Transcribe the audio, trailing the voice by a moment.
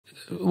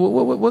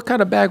What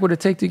kind of bag would it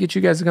take to get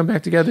you guys to come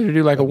back together to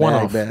do like a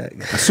one-off?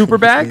 Bag. A super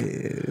bag?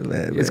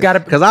 It's got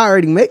to, because I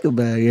already make a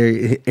bag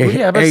every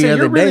but other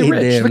you're really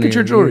day. rich. Look at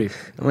your jewelry.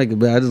 I make a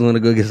bag. I just want to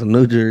go get some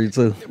new jewelry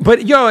too.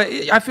 But yo,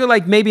 I feel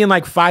like maybe in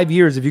like 5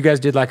 years, if you guys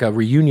did like a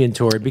reunion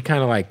tour, it'd be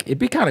kind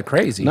of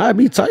crazy. Nah, it'd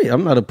be tight.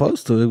 I'm not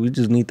opposed to it. We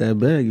just need that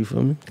bag. You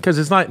feel me? Because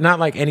it's not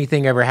like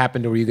anything ever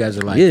happened where you guys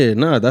are like, yeah,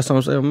 no, that's what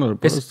I'm saying. I'm not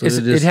opposed to it.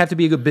 It'd have to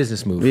be a good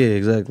business move. Yeah,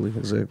 exactly.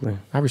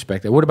 I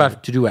respect that. What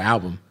about to do an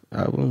album?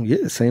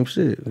 Yeah, same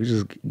shit. We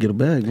just get a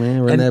bag,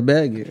 man. Run that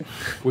bag. Yeah.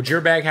 Would your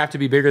bag have to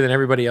be bigger than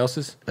everybody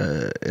else's?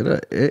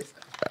 It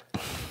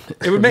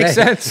would make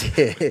sense.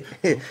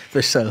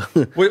 For sure.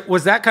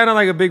 Was that kind of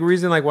like a big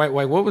reason? Like, why?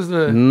 What was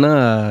the?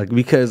 Nah,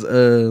 because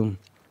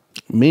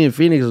me and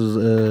Fenix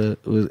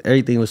was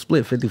everything was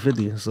split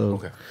 50-50. So,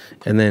 okay.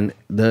 And then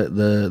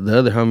the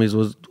other homies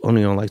was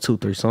only on like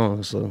 2-3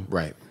 songs. So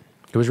right,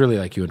 it was really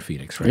like you and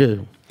Fenix, right? Yeah.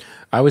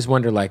 I always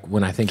wonder, like,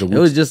 when I think of it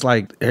was just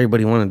like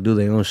everybody wanted to do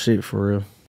their own shit for real.